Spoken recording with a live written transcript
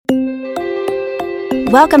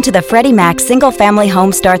Welcome to the Freddie Mac Single Family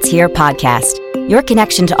Home Starts Here podcast, your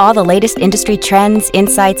connection to all the latest industry trends,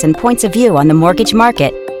 insights, and points of view on the mortgage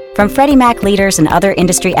market from Freddie Mac leaders and other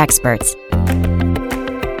industry experts.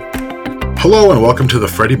 Hello and welcome to the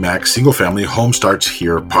Freddie Mac Single Family Home Starts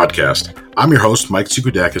Here podcast. I'm your host, Mike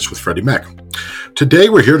Tsukudakis with Freddie Mac. Today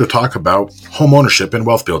we're here to talk about home ownership and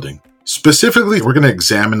wealth building. Specifically, we're going to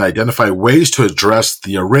examine and identify ways to address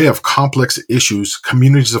the array of complex issues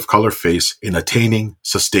communities of color face in attaining,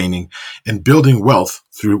 sustaining, and building wealth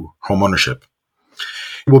through home ownership.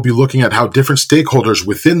 We'll be looking at how different stakeholders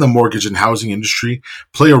within the mortgage and housing industry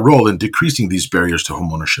play a role in decreasing these barriers to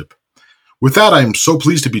home ownership. With that, I am so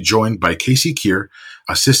pleased to be joined by Casey Keir,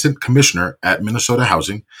 Assistant Commissioner at Minnesota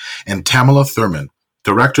Housing, and Tamala Thurman,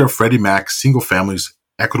 Director of Freddie Mac Single Family's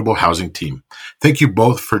Equitable Housing Team. Thank you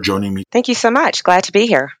both for joining me. Thank you so much. Glad to be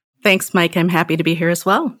here. Thanks, Mike. I'm happy to be here as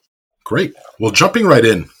well. Great. Well, jumping right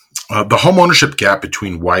in, the home ownership gap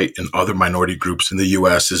between white and other minority groups in the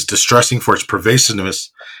U.S. is distressing for its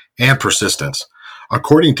pervasiveness and persistence.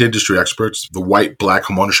 According to industry experts, the white-black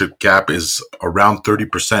homeownership gap is around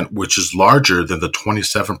 30%, which is larger than the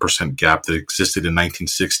 27% gap that existed in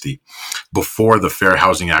 1960, before the Fair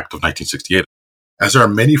Housing Act of 1968. As there are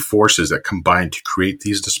many forces that combine to create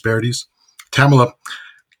these disparities, Tamala,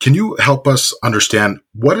 can you help us understand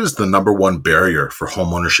what is the number one barrier for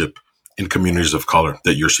home ownership in communities of color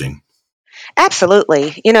that you're seeing?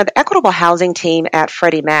 Absolutely. The Equitable Housing Team at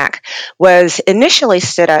Freddie Mac was initially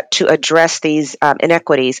set up to address these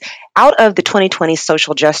inequities out of the 2020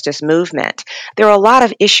 social justice movement. There are a lot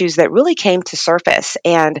of issues that really came to surface,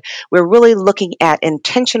 and we're really looking at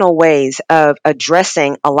intentional ways of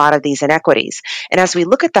addressing a lot of these inequities. And as we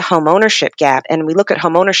look at the home ownership gap, and we look at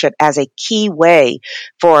home ownership as a key way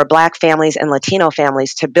for Black families and Latino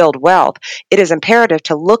families to build wealth, it is imperative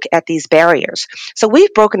to look at these barriers. So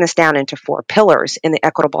we've broken this down into 4 pillars in the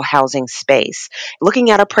equitable housing space,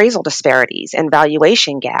 looking at appraisal disparities and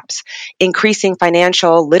valuation gaps, increasing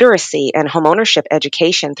financial literacy and homeownership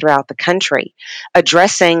education throughout the country,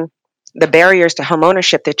 addressing the barriers to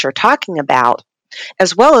homeownership that you're talking about,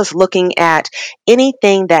 as well as looking at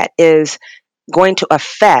anything that is going to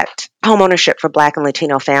affect homeownership for Black and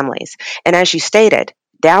Latino families. And as you stated,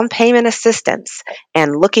 down payment assistance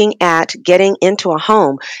and looking at getting into a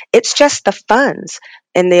home, it's just the funds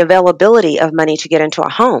and the availability of money to get into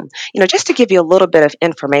a home. Just to give you a little bit of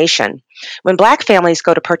information, when Black families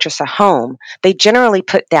go to purchase a home, they generally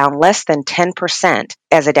put down less than 10%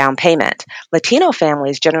 as a down payment. Latino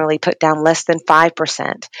families generally put down less than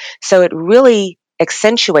 5%. So it really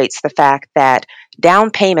accentuates the fact that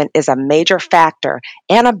down payment is a major factor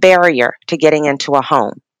and a barrier to getting into a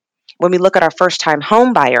home. When we look at our first-time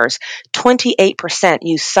home buyers, 28%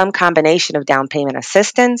 use some combination of down payment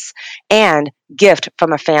assistance and gift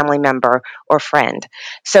from a family member or friend.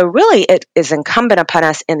 So really, it is incumbent upon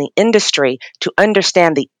us in the industry to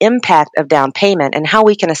understand the impact of down payment and how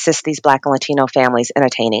we can assist these Black and Latino families in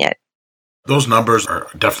attaining it. Those numbers are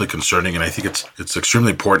definitely concerning, and I think it's extremely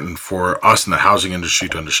important for us in the housing industry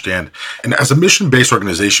to understand. And as a mission-based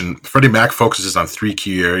organization, Freddie Mac focuses on 3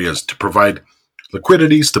 key areas to provide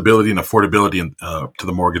liquidity, stability, and affordability to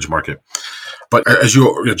the mortgage market. But as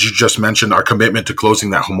you just mentioned, our commitment to closing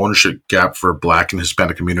that homeownership gap for Black and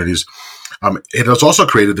Hispanic communities, it has also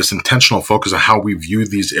created this intentional focus on how we view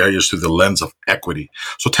these areas through the lens of equity.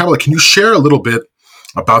 So Tamala, can you share a little bit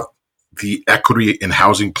about the equity in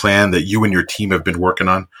housing plan that you and your team have been working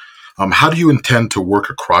on? How do you intend to work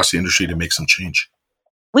across the industry to make some change?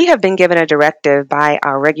 We have been given a directive by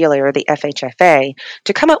our regulator, the FHFA,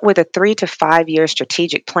 to come up with a 3 to 5 year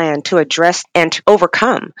strategic plan to address and to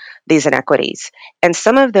overcome these inequities. And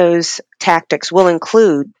some of those tactics will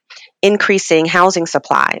include increasing housing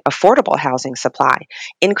supply, affordable housing supply,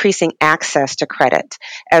 increasing access to credit,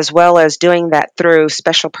 as well as doing that through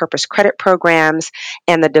special purpose credit programs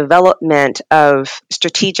and the development of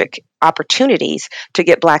strategic opportunities to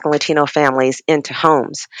get Black and Latino families into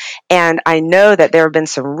homes. And I know that there have been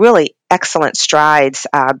some really excellent strides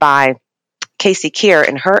by Casey Keir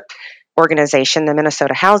and her organization, the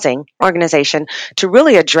Minnesota Housing Organization, to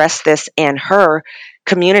really address this in her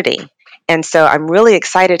community. And so I'm really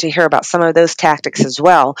excited to hear about some of those tactics as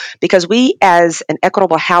well, because we as an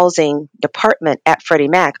equitable housing department at Freddie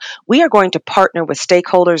Mac, we are going to partner with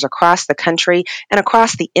stakeholders across the country and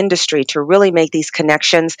across the industry to really make these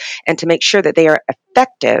connections and to make sure that they are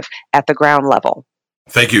effective at the ground level.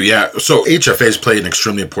 Thank you. Yeah. So HFAs play an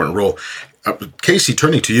extremely important role. Casey,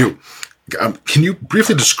 turning to you. Can you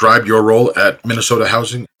briefly describe your role at Minnesota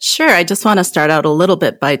Housing? Sure. I just want to start out a little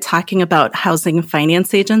bit by talking about housing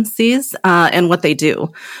finance agencies and what they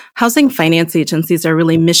do. Housing finance agencies are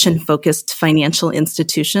really mission-focused financial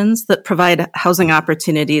institutions that provide housing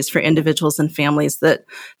opportunities for individuals and families that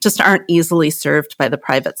just aren't easily served by the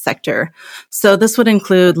private sector. So this would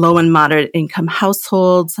include low and moderate income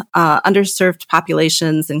households, underserved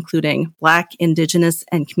populations, including Black, Indigenous,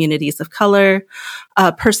 and communities of color,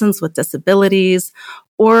 persons with disabilities,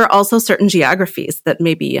 or also certain geographies that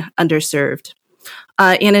may be underserved.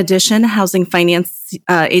 In addition, housing finance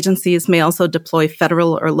agencies may also deploy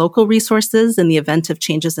federal or local resources in the event of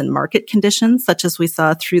changes in market conditions, such as we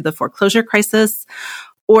saw through the foreclosure crisis,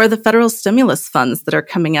 or the federal stimulus funds that are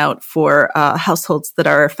coming out for households that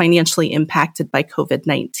are financially impacted by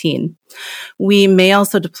COVID-19. We may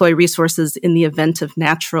also deploy resources in the event of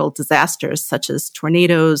natural disasters, such as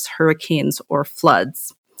tornadoes, hurricanes, or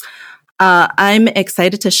floods. I'm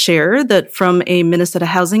excited to share that from a Minnesota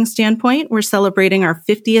housing standpoint, we're celebrating our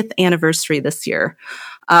 50th anniversary this year.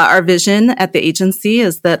 Our vision at the agency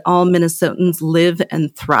is that all Minnesotans live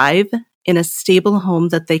and thrive in a stable home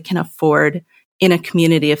that they can afford in a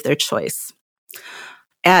community of their choice.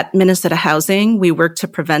 At Minnesota Housing, we work to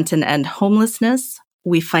prevent and end homelessness.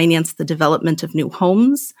 We finance the development of new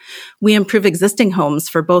homes. We improve existing homes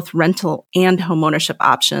for both rental and homeownership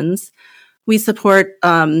options. We support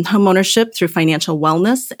homeownership through financial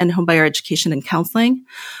wellness and homebuyer education and counseling.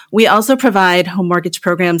 We also provide home mortgage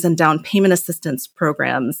programs and down payment assistance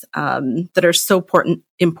programs that are so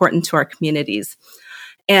important to our communities.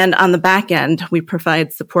 And on the back end, we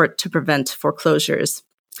provide support to prevent foreclosures.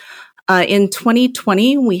 In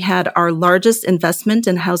 2020, we had our largest investment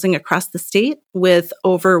in housing across the state, with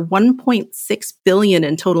over $1.6 billion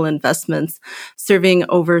in total investments, serving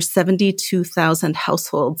over 72,000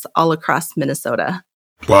 households all across Minnesota.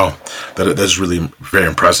 Wow, that's really very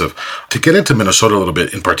impressive. To get into Minnesota a little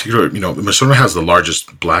bit, in particular, Minnesota has the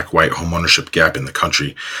largest Black-white homeownership gap in the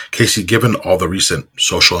country. Casey, given all the recent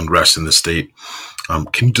social unrest in the state,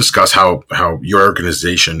 can you discuss how your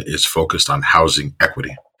organization is focused on housing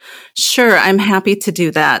equity? Sure, I'm happy to do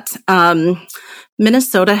that.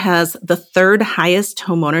 Minnesota has the third highest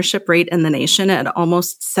homeownership rate in the nation at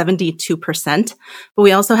almost 72%, but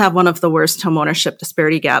we also have one of the worst homeownership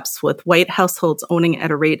disparity gaps, with white households owning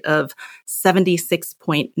at a rate of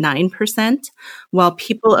 76.9%, while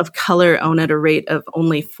people of color own at a rate of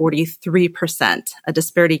only 43%, a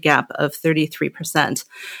disparity gap of 33%.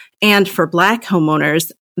 And for Black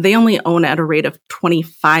homeowners, they only own at a rate of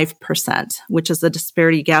 25%, which is a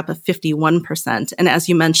disparity gap of 51%. And as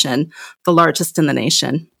you mentioned, the largest in the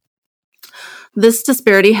nation. This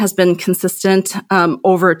disparity has been consistent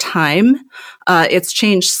over time. It's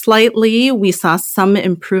changed slightly. We saw some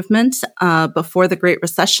improvement before the Great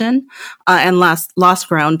Recession and lost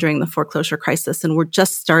ground during the foreclosure crisis, and we're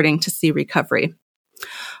just starting to see recovery.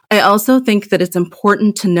 I also think that it's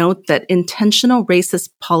important to note that intentional racist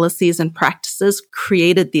policies and practices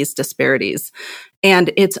created these disparities,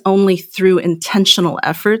 and it's only through intentional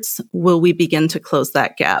efforts will we begin to close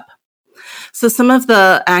that gap. So some of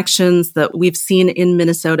the actions that we've seen in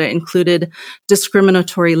Minnesota included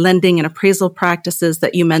discriminatory lending and appraisal practices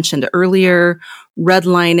that you mentioned earlier,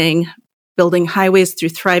 redlining, building highways through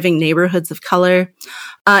thriving neighborhoods of color,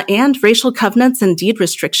 and racial covenants and deed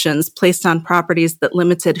restrictions placed on properties that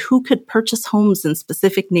limited who could purchase homes in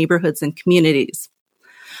specific neighborhoods and communities.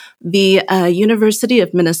 The University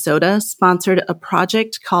of Minnesota sponsored a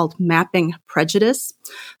project called Mapping Prejudice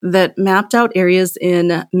that mapped out areas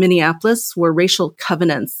in Minneapolis where racial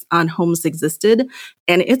covenants on homes existed,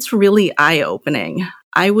 and it's really eye-opening.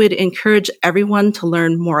 I would encourage everyone to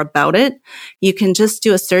learn more about it. You can just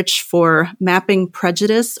do a search for Mapping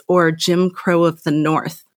Prejudice or Jim Crow of the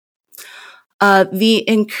North. The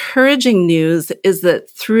encouraging news is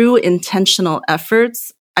that through intentional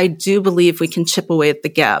efforts, I do believe we can chip away at the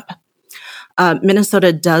gap.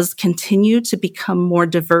 Minnesota does continue to become more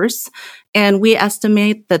diverse, and we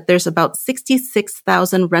estimate that there's about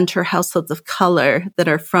 66,000 renter households of color that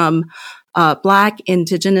are from Black,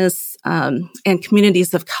 Indigenous, and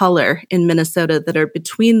communities of color in Minnesota that are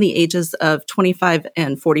between the ages of 25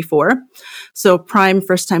 and 44, so prime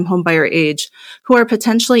first-time homebuyer age, who are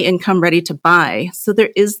potentially income ready to buy. So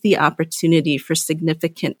there is the opportunity for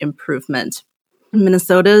significant improvement.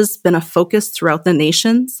 Minnesota's been a focus throughout the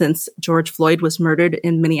nation since George Floyd was murdered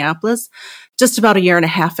in Minneapolis just about a year and a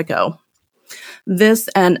half ago. This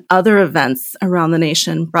and other events around the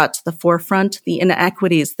nation brought to the forefront the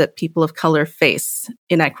inequities that people of color face,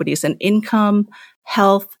 inequities in income,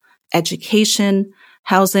 health, education,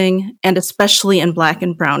 housing, and especially in Black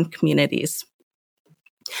and Brown communities.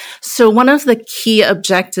 So one of the key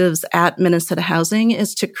objectives at Minnesota Housing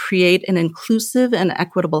is to create an inclusive and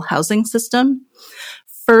equitable housing system.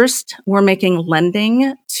 First, we're making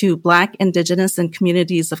lending to Black, Indigenous, and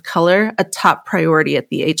communities of color a top priority at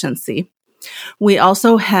the agency. We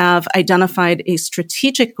also have identified a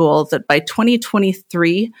strategic goal that by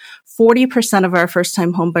 2023, 40% of our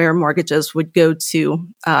first-time homebuyer mortgages would go to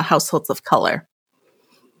households of color.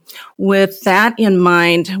 With that in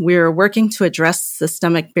mind, we're working to address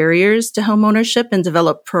systemic barriers to homeownership and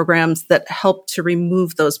develop programs that help to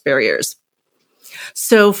remove those barriers.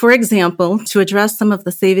 So, for example, to address some of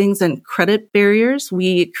the savings and credit barriers,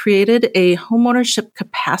 we created a homeownership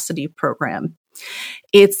capacity program.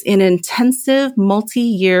 It's an intensive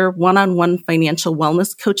multi-year one-on-one financial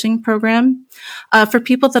wellness coaching program for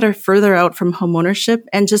people that are further out from homeownership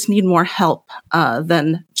and just need more help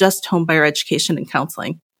than just homebuyer education and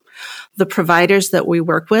counseling. The providers that we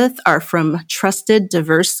work with are from trusted,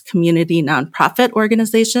 diverse community nonprofit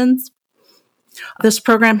organizations. This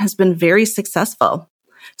program has been very successful.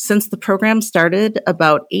 Since the program started,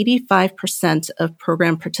 about 85% of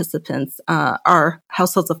program participants are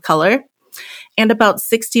households of color, and about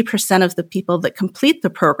 60% of the people that complete the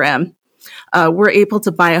program were able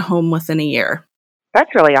to buy a home within a year.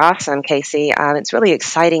 That's really awesome, Casey. It's really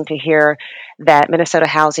exciting to hear that Minnesota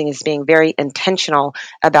Housing is being very intentional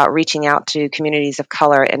about reaching out to communities of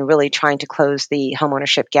color and really trying to close the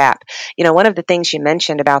homeownership gap. You know, one of the things you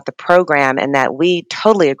mentioned about the program and that we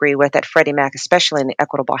totally agree with at Freddie Mac, especially in the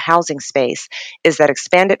equitable housing space, is that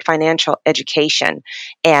expanded financial education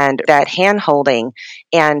and that hand-holding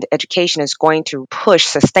and education is going to push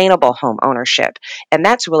sustainable home ownership. And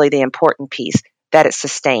that's really the important piece, that it's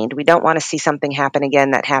sustained. We don't want to see something happen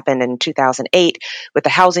again that happened in 2008 with the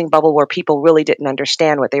housing bubble where people really didn't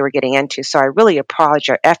understand what they were getting into. So I really applaud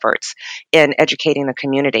your efforts in educating the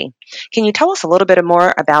community. Can you tell us a little bit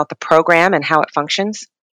more about the program and how it functions?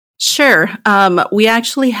 Sure. We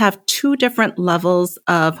actually have two different levels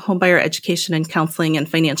of homebuyer education and counseling and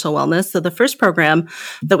financial wellness. So the first program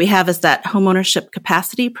that we have is that homeownership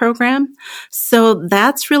capacity program. So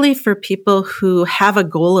that's really for people who have a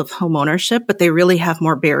goal of homeownership, but they really have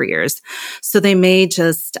more barriers. So they may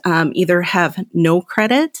just either have no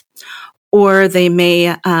credit, or they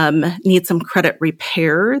may need some credit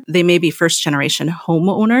repair. They may be first-generation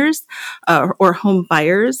homeowners or home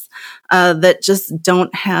buyers that just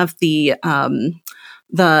don't have the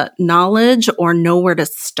knowledge or know where to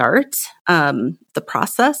start the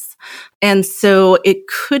process. And so we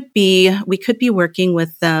could be working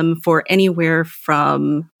with them for anywhere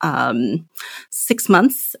from 6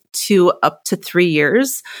 months to up to 3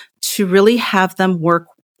 years to really have them work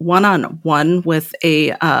one-on-one with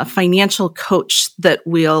a financial coach that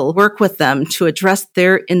will work with them to address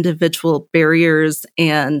their individual barriers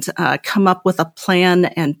and come up with a plan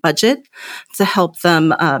and budget to help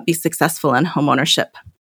them be successful in homeownership.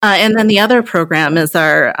 And then the other program is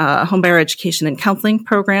our homebuyer education and counseling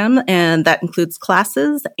program, and that includes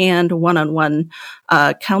classes and one-on-one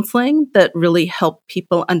counseling that really help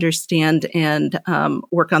people understand and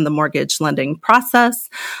work on the mortgage lending process,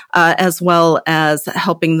 as well as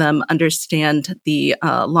helping them understand the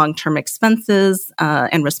long-term expenses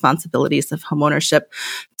and responsibilities of homeownership,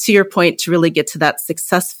 to your point, to really get to that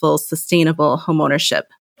successful, sustainable homeownership.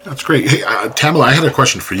 That's great. Hey, Tamala, I had a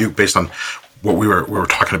question for you based on what we were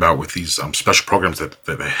talking about with these special programs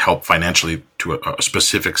that help financially to a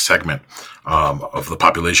specific segment of the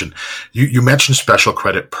population. You mentioned special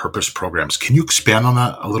credit purpose programs. Can you expand on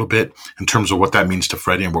that a little bit in terms of what that means to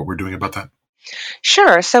Freddie and what we're doing about that?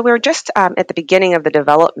 Sure. So we're just at the beginning of the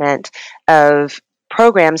development of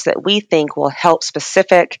programs that we think will help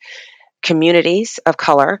specific communities of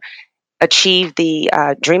color achieve the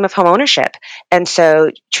dream of homeownership. And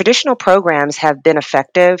so traditional programs have been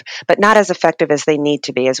effective, but not as effective as they need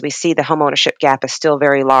to be. As we see, the homeownership gap is still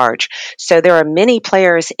very large. So there are many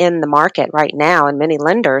players in the market right now and many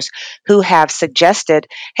lenders who have suggested,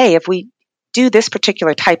 hey, if we do this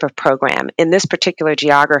particular type of program in this particular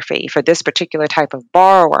geography for this particular type of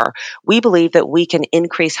borrower, we believe that we can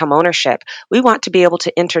increase homeownership. We want to be able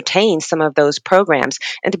to entertain some of those programs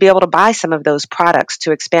and to be able to buy some of those products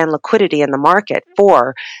to expand liquidity in the market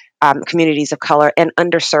for communities of color and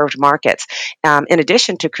underserved markets, in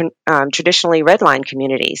addition to traditionally redline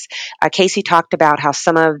communities. Casey talked about how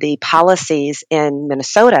some of the policies in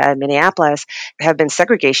Minnesota and Minneapolis have been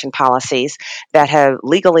segregation policies that have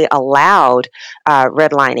legally allowed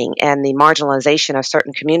redlining and the marginalization of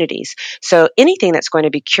certain communities. So anything that's going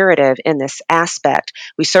to be curative in this aspect,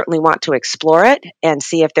 we certainly want to explore it and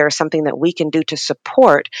see if there's something that we can do to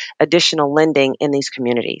support additional lending in these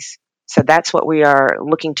communities. So that's what we are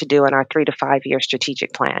looking to do in our 3 to 5 year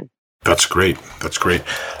strategic plan. That's great. That's great.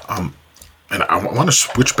 And I want to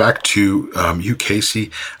switch back to you,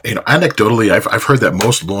 Casey. Anecdotally, I've heard that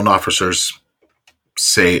most loan officers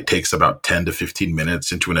say it takes about 10 to 15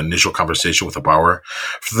 minutes into an initial conversation with a borrower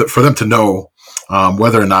for them to know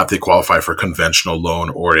whether or not they qualify for a conventional loan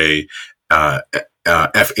or a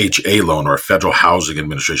FHA loan or a Federal Housing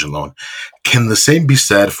Administration loan. Can the same be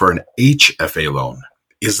said for an HFA loan?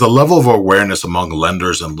 Is the level of awareness among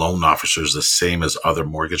lenders and loan officers the same as other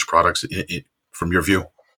mortgage products from your view?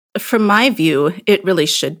 From my view, it really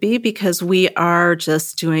should be, because we are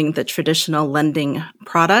just doing the traditional lending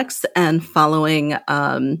products and following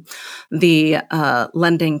the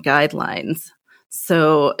lending guidelines.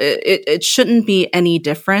 So it shouldn't be any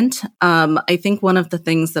different. I think one of the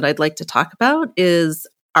things that I'd like to talk about is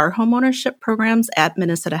our homeownership programs at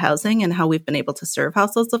Minnesota Housing and how we've been able to serve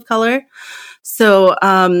households of color. So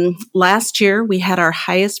last year, we had our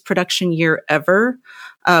highest production year ever.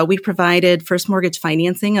 We provided first mortgage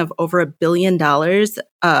financing of over $1 billion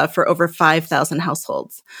for over 5,000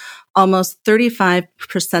 households. Almost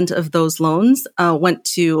 35% of those loans went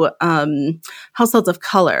to households of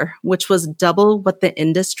color, which was double what the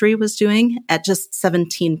industry was doing at just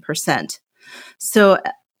 17%. So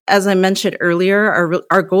as I mentioned earlier,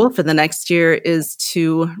 our goal for the next year is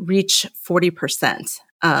to reach 40%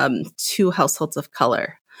 to households of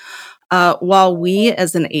color. While we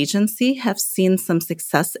as an agency have seen some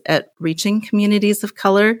success at reaching communities of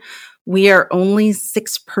color, we are only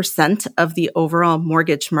 6% of the overall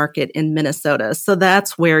mortgage market in Minnesota. So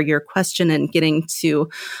that's where your question in getting to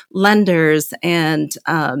lenders and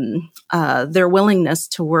their willingness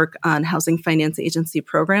to work on housing finance agency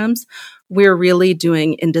programs, we're really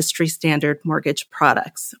doing industry standard mortgage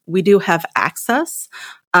products. We do have access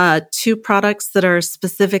to products that are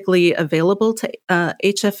specifically available to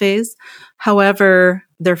HFAs. However,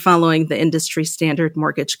 they're following the industry standard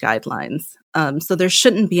mortgage guidelines. So there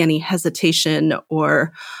shouldn't be any hesitation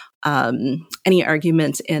or any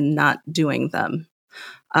argument in not doing them.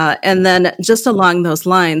 And then just along those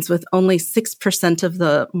lines, with only 6% of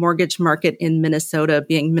the mortgage market in Minnesota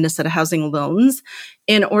being Minnesota Housing loans,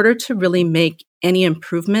 in order to really make any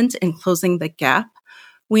improvement in closing the gap,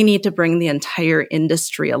 we need to bring the entire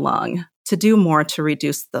industry along to do more to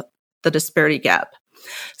reduce the disparity gap.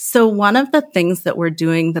 So one of the things that we're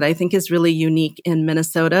doing that I think is really unique in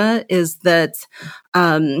Minnesota is that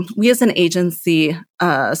we as an agency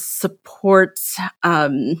support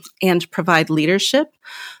and provide leadership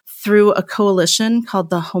through a coalition called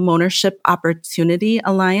the Homeownership Opportunity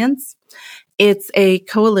Alliance. It's a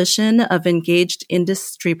coalition of engaged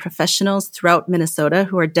industry professionals throughout Minnesota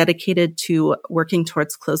who are dedicated to working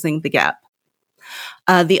towards closing the gap.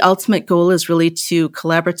 The ultimate goal is really to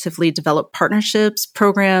collaboratively develop partnerships,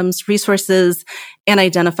 programs, resources, and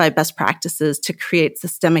identify best practices to create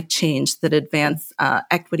systemic change that advance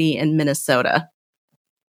equity in Minnesota.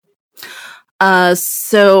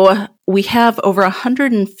 So we have over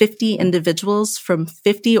 150 individuals from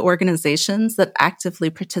 50 organizations that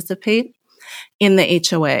actively participate in the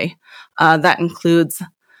HOA. That includes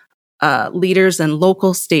leaders in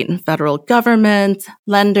local, state, and federal government,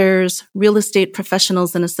 lenders, real estate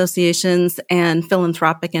professionals and associations, and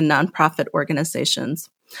philanthropic and nonprofit organizations.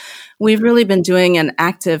 We've really been doing an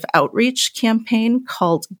active outreach campaign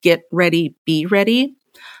called Get Ready, Be Ready.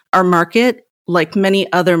 Our market, like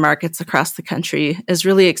many other markets across the country, is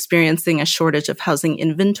really experiencing a shortage of housing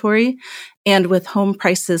inventory. And with home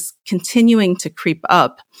prices continuing to creep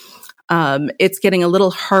up, it's getting a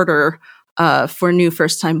little harder for new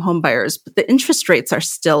first-time homebuyers, but the interest rates are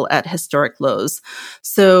still at historic lows.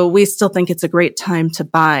 So we still think it's a great time to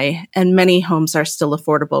buy, and many homes are still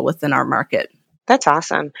affordable within our market. That's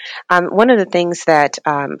awesome. One of the things that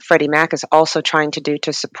Freddie Mac is also trying to do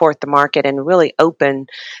to support the market and really open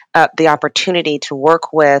up the opportunity to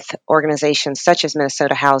work with organizations such as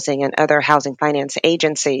Minnesota Housing and other housing finance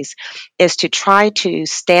agencies is to try to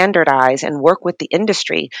standardize and work with the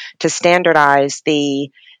industry to standardize the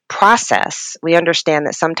process. We understand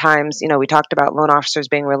that sometimes, we talked about loan officers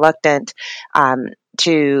being reluctant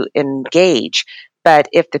to engage. But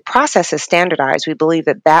if the process is standardized, we believe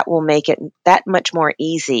that will make it that much more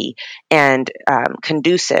easy and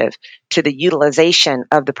conducive to the utilization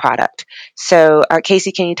of the product. So,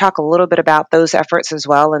 Casey, can you talk a little bit about those efforts as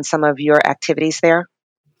well and some of your activities there?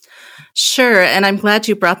 Sure. And I'm glad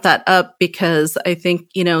you brought that up because I think,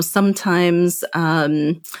 sometimes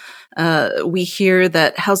we hear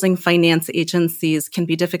that housing finance agencies can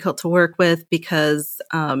be difficult to work with because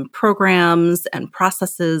programs and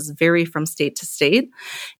processes vary from state to state.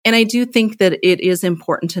 And I do think that it is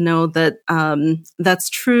important to know that that's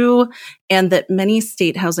true and that many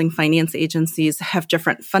state housing finance agencies have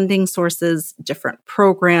different funding sources, different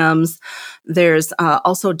programs. There's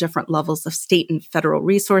also different levels of state and federal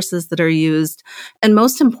resources that are used. And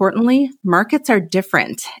most importantly, markets are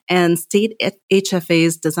different, and state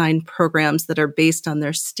HFAs design programs that are based on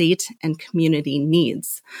their state and community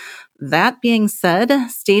needs. That being said,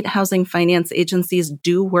 state housing finance agencies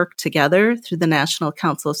do work together through the National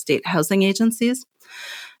Council of State Housing Agencies.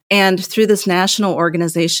 And through this national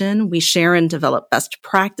organization, we share and develop best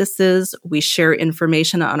practices. We share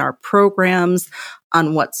information on our programs,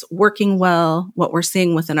 on what's working well, what we're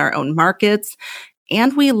seeing within our own markets.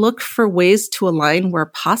 And we look for ways to align where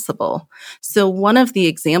possible. So one of the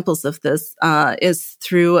examples of this is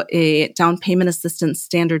through a down payment assistance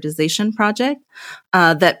standardization project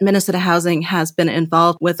that Minnesota Housing has been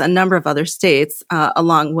involved with a number of other states,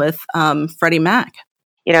 along with Freddie Mac.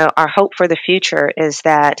 You know, our hope for the future is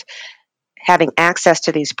that having access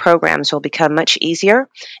to these programs will become much easier,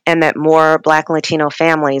 and that more Black and Latino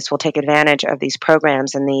families will take advantage of these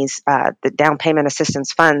programs and these the down payment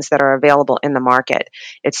assistance funds that are available in the market.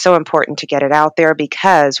 It's so important to get it out there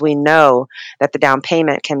because we know that the down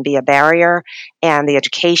payment can be a barrier and the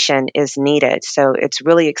education is needed. So it's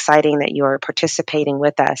really exciting that you are participating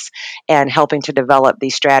with us and helping to develop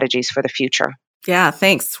these strategies for the future. Yeah,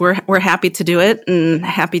 thanks. We're happy to do it and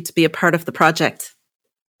happy to be a part of the project.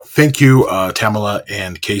 Thank you, Tamala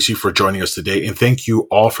and Casey, for joining us today. And thank you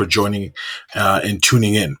all for joining and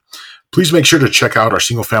tuning in. Please make sure to check out our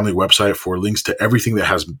single family website for links to everything that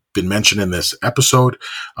has been mentioned in this episode.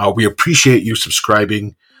 We appreciate you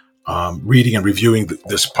subscribing, reading, and reviewing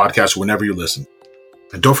this podcast whenever you listen.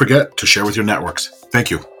 And don't forget to share with your networks. Thank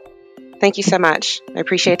you. Thank you so much. I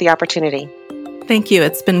appreciate the opportunity. Thank you.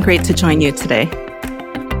 It's been great to join you today.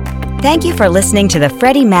 Thank you for listening to the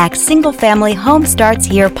Freddie Mac Single Family Home Starts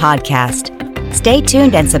Here podcast. Stay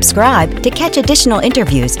tuned and subscribe to catch additional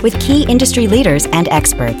interviews with key industry leaders and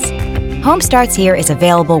experts. Home Starts Here is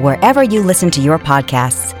available wherever you listen to your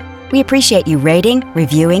podcasts. We appreciate you rating,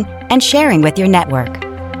 reviewing, and sharing with your network.